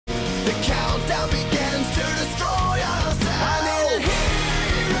The countdown begins to destroy ourselves. I need a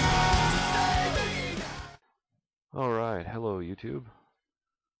hero to save me now. Alright, hello YouTube.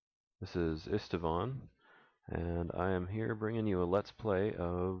 This is Istvan, and I am here bringing you a Let's Play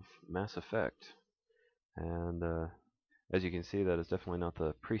of Mass Effect. And as you can see, that is definitely not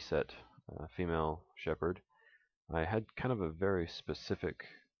the preset female Shepard. I had kind of a very specific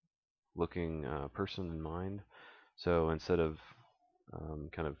looking person in mind, so instead of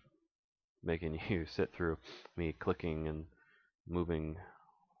kind of making you sit through me clicking and moving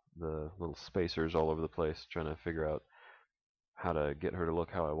the little spacers all over the place trying to figure out how to get her to look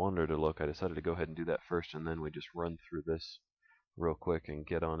how I wanted her to look, I decided to go ahead and do that first, and then we just run through this real quick and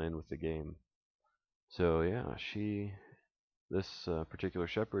get on in with the game. So yeah, this particular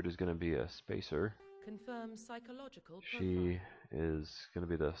Shepard is going to be a spacer. Confirm psychological profile. She is going to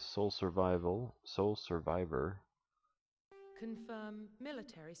be the sole survivor. Confirm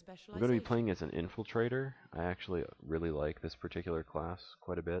military specialization. I'm going to be playing as an infiltrator. I actually really like this particular class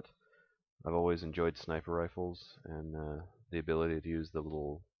quite a bit. I've always enjoyed sniper rifles, and the ability to use the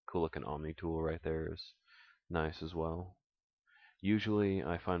little cool looking Omni tool right there is nice as well. Usually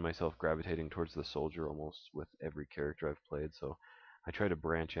I find myself gravitating towards the soldier almost with every character I've played, so I try to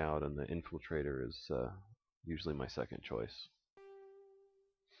branch out, and the infiltrator is usually my second choice.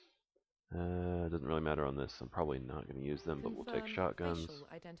 It doesn't really matter on this. I'm probably not going to use them, but we'll take shotguns. Facial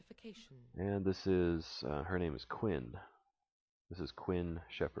identification. And this is, her name is Quinn. This is Quinn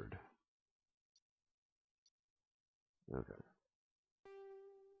Shepard. Okay.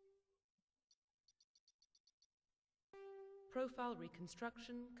 Profile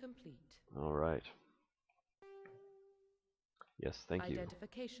reconstruction complete. All right. Yes, thank you.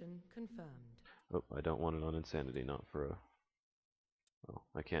 Identification confirmed. Oh, I don't want it on Insanity, not for a... Well,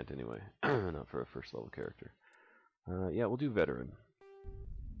 I can't anyway. Not for a first level character. Yeah, we'll do Veteran.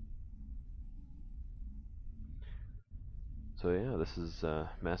 So yeah, this is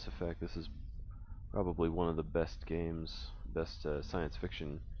Mass Effect. This is probably one of the best games, best science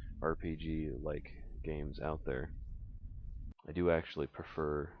fiction RPG-like games out there. I do actually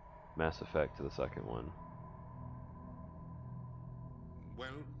prefer Mass Effect to the second one. Well,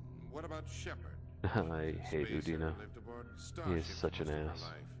 what about Shepard? I hate Spacer Udina. lived aboard He is starships such an most of her ass.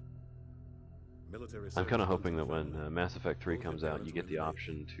 life. I'm kind of hoping that when Mass Effect 3 comes out, you get the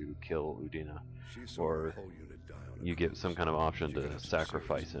option to kill Udina, or you get some kind of option to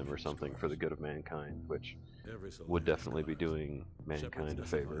sacrifice him or something for the good of mankind, which would definitely be doing mankind a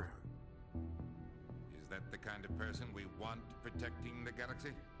favor. Is that the kind of person we want protecting the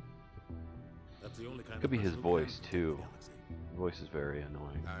galaxy? That's the only kind Could be of his person who can voice protect too. the galaxy. His voice is very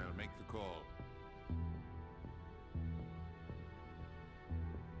annoying. I'll make the call.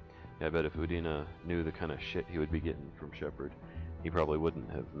 Yeah, I bet if Udina knew the kind of shit he would be getting from Shepard, he probably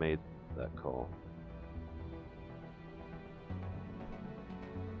wouldn't have made that call.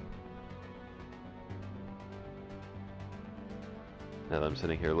 Now that I'm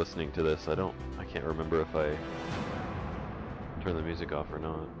sitting here listening to this, I can't remember if I turn the music off or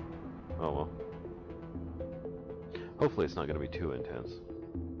not. Oh well. Hopefully it's not going to be too intense.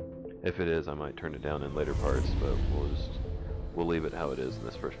 If it is, I might turn it down in later parts, but we'll leave it how it is in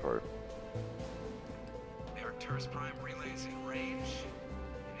this first part. Arcturus Prime relays in range.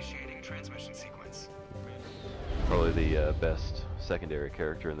 Initiating transmission sequence. Probably the best secondary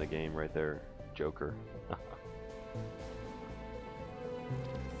character in the game right there, Joker.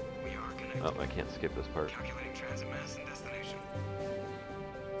 We are connected. Oh, I can't skip this part. Calculating transit mass and destination.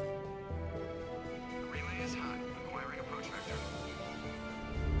 Relay is hot. Acquiring approach vector.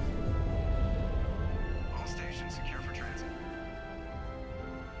 All stations secure for transit.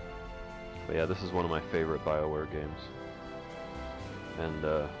 But yeah, this is one of my favorite BioWare games. And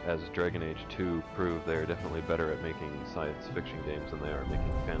as Dragon Age 2 proved, they are definitely better at making science fiction games than they are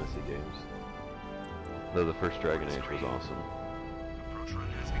making fantasy games. Though the first Dragon Age was awesome. Approach run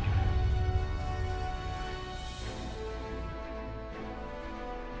has begun.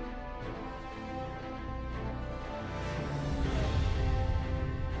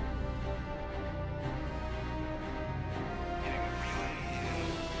 Hitting the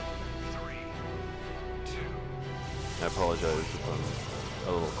relay in 3, 2. I apologize if I'm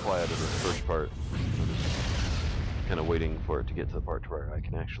a little quiet in this first part. I'm just kind of waiting for it to get to the part where I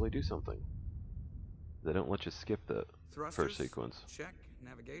can actually do something. They don't let you skip the Thrusters, first sequence. check.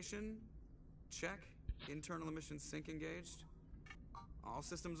 Navigation, check. Internal emissions sync engaged. All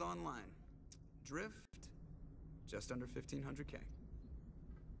systems online. Drift, just under 1500K.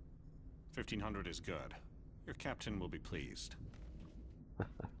 1500 is good. Your captain will be pleased.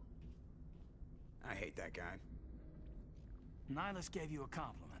 I hate that guy. Nihilus gave you a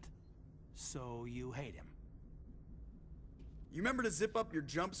compliment. So you hate him? You remember to zip up your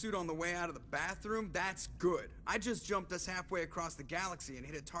jumpsuit on the way out of the bathroom? That's good. I just jumped us halfway across the galaxy and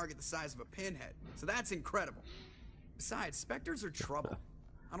hit a target the size of a pinhead. So that's incredible. Besides, Spectres are trouble.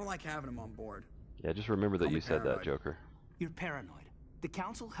 I don't like having them on board. Yeah, just remember that Call me you said that, paranoid. Joker. You're paranoid. The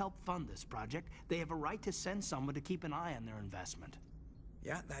Council helped fund this project. They have a right to send someone to keep an eye on their investment.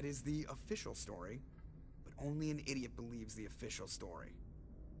 Yeah, that is the official story. But only an idiot believes the official story.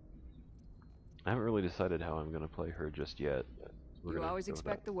 I haven't really decided how I'm going to play her just yet. But we're You gonna always go with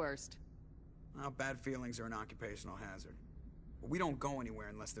expect that. the worst. Well, bad feelings are an occupational hazard. But we don't go anywhere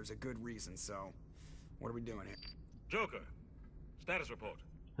unless there's a good reason, so... What are we doing here? Joker, status report.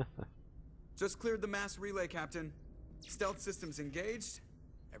 Just cleared the mass relay, Captain. Stealth systems engaged.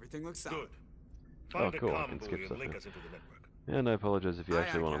 Everything looks solid. Good. Find Oh, cool, a I comm can buoy skip and stuff link here. us into the network. And I apologize if you Aye,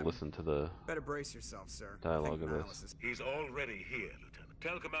 actually aye, want to Captain. listen to the Better brace yourself, sir. I dialogue think of this. Niles is- He's already here, Lieutenant.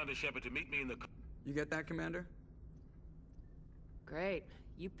 Tell Commander Shepard to meet me in the... You get that, Commander? Great.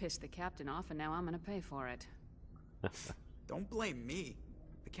 You pissed the captain off, and now I'm gonna pay for it. Don't blame me.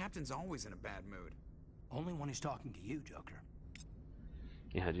 The Captain's always in a bad mood. Only when he's talking to you, Joker.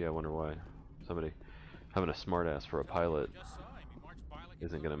 Yeah, gee, I wonder why. Somebody having a smartass for a pilot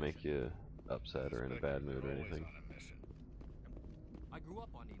isn't going to make you upset or in a bad mood or anything. I grew up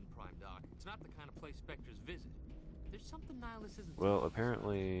on Eden Prime, Doc. It's not the kind of place Spectres visit. There's something Nihilus isn't. Well,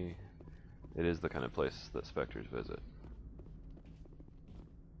 apparently it is the kind of place that Spectres visit.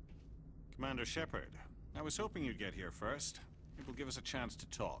 Commander Shepard, I was hoping you'd get here first. It will give us a chance to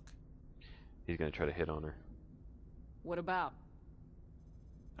talk. He's going to try to hit on her. What about?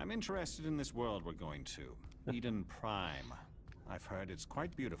 I'm interested in this world we're going to. Eden Prime. I've heard it's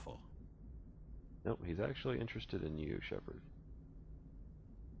quite beautiful. Nope, he's actually interested in you, Shepard.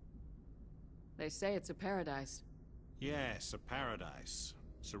 They say it's a paradise. Yes, a paradise.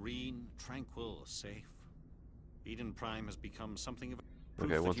 Serene, tranquil, safe. Eden Prime has become something of a proof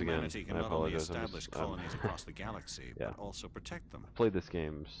Okay, that once again, humanity can I not only apologize, I'm establish just- colonies across the galaxy, Yeah. but also protect them. I've played this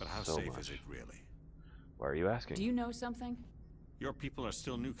game But how so safe much. is it, really? Why are you asking? Do you know something? Your people are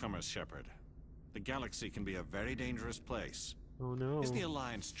still newcomers, Shepard. The galaxy can be a very dangerous place. Oh no. Is the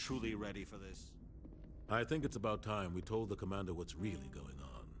Alliance truly ready for this? I think it's about time we told the commander what's really going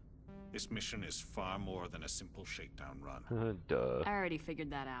on. This mission is far more than a simple shakedown run. Duh. I already figured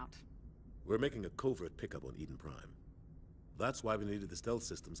that out. We're making a covert pickup on Eden Prime. That's why we needed the stealth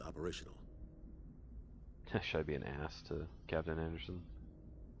systems operational. Should I be an ass to Captain Anderson?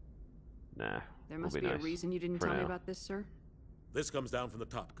 Nah. There we'll must be be a nice. reason you didn't For tell me now. about this, sir. This comes down from the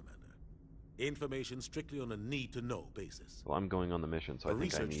top, Commander. Information strictly on a need-to-know basis. Well, I'm going on the mission, so A I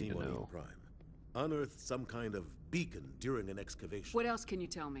think I research need team to on Eden know. Prime unearthed some kind of beacon during an excavation. What else can you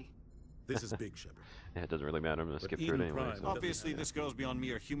tell me? This is big, Shepard. Yeah, it doesn't really matter. I'm going to But skip through it Eden anyway. Prime so- doesn't Obviously, have- this goes beyond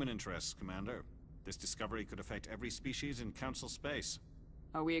mere human interests, Commander. This discovery could affect every species in Council space.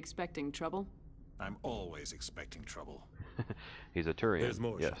 Are we expecting trouble? I'm always expecting trouble. He's a Turian. There's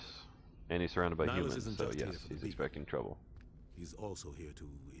more, yes. And he's surrounded by Nihilus humans, isn't so just here yes, for the he's beacon. expecting trouble. He's also here to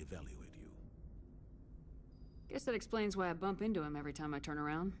evaluate you. Guess that explains why I bump into him every time I turn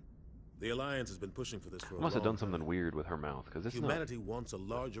around. The Alliance has been pushing for this for a Must have long done something time. weird with her mouth, because it's Humanity wants a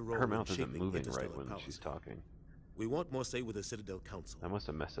larger not. role Her in mouth isn't shaping moving right interstellar when policy. she's talking. We want more say with the Citadel Council. I must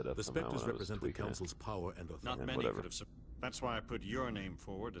have messed it up The somehow Spectres when I was represent the tweaking it. Council's power and authority. Not And many whatever. could have. That's why I put your name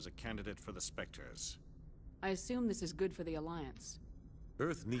forward as a candidate for the Spectres. I assume this is good for the Alliance.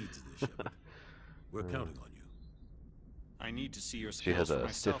 Earth needs this, Shepard. We're counting on you. I need to see your She skills has for a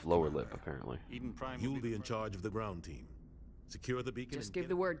myself, stiff lower lip, Commander. apparently. Eden Prime will You'll be the in first- charge of the ground team. Secure the beacon. Just and give get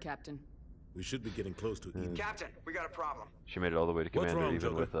the it. word, Captain. We should be getting close to Eden. Captain, we got a problem. She made it all the way to What's Commander, wrong, even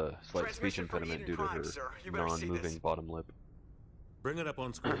Joker? with a slight speech Transmission from impediment Eden due to Prime, her sir. You better see non-moving this. bottom lip. Bring it up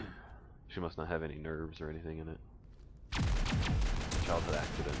on screen. She must not have any nerves or anything in it. Childhood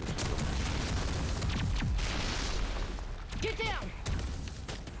accident. Get down!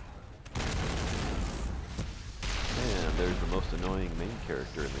 And there's the most annoying main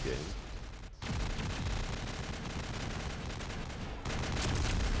character in the game.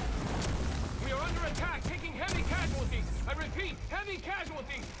 We are under attack, taking heavy casualties. I repeat, heavy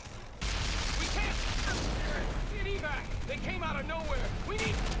casualties. We can't. Need evac. They came out of nowhere. We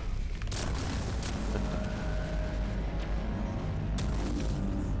need.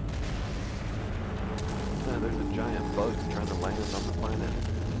 There's a giant bug trying to land on the planet.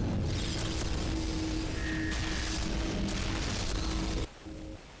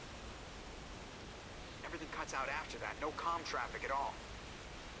 Everything cuts out after that. No comm traffic at all.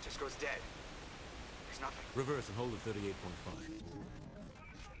 Just goes dead. There's nothing. Reverse and hold at 38.5.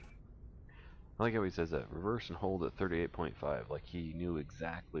 I like how he says that. Reverse and hold at 38.5, like he knew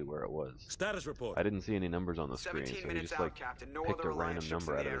exactly where it was. Status report. I didn't see any numbers on the screen, 17 so he minutes just out, like Captain. No picked other a random Alliance ships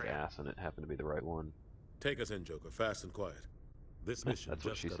number in out the of his area. ass, and it happened to be the right one. Take us in, Joker, fast and quiet. This mission That's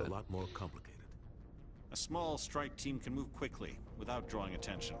what just she got said. a lot more complicated. A small strike team can move quickly without drawing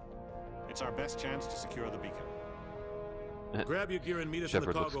attention. It's our best chance to secure the beacon. Grab your gear and meet us in the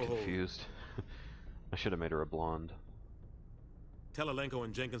Shepard looks cargo hold. confused. I should have made her a blonde. Tell Alenko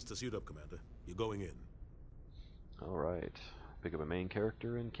and Jenkins to suit up, Commander. You're going in. Alright. Pick up a main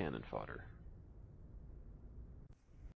character and cannon fodder.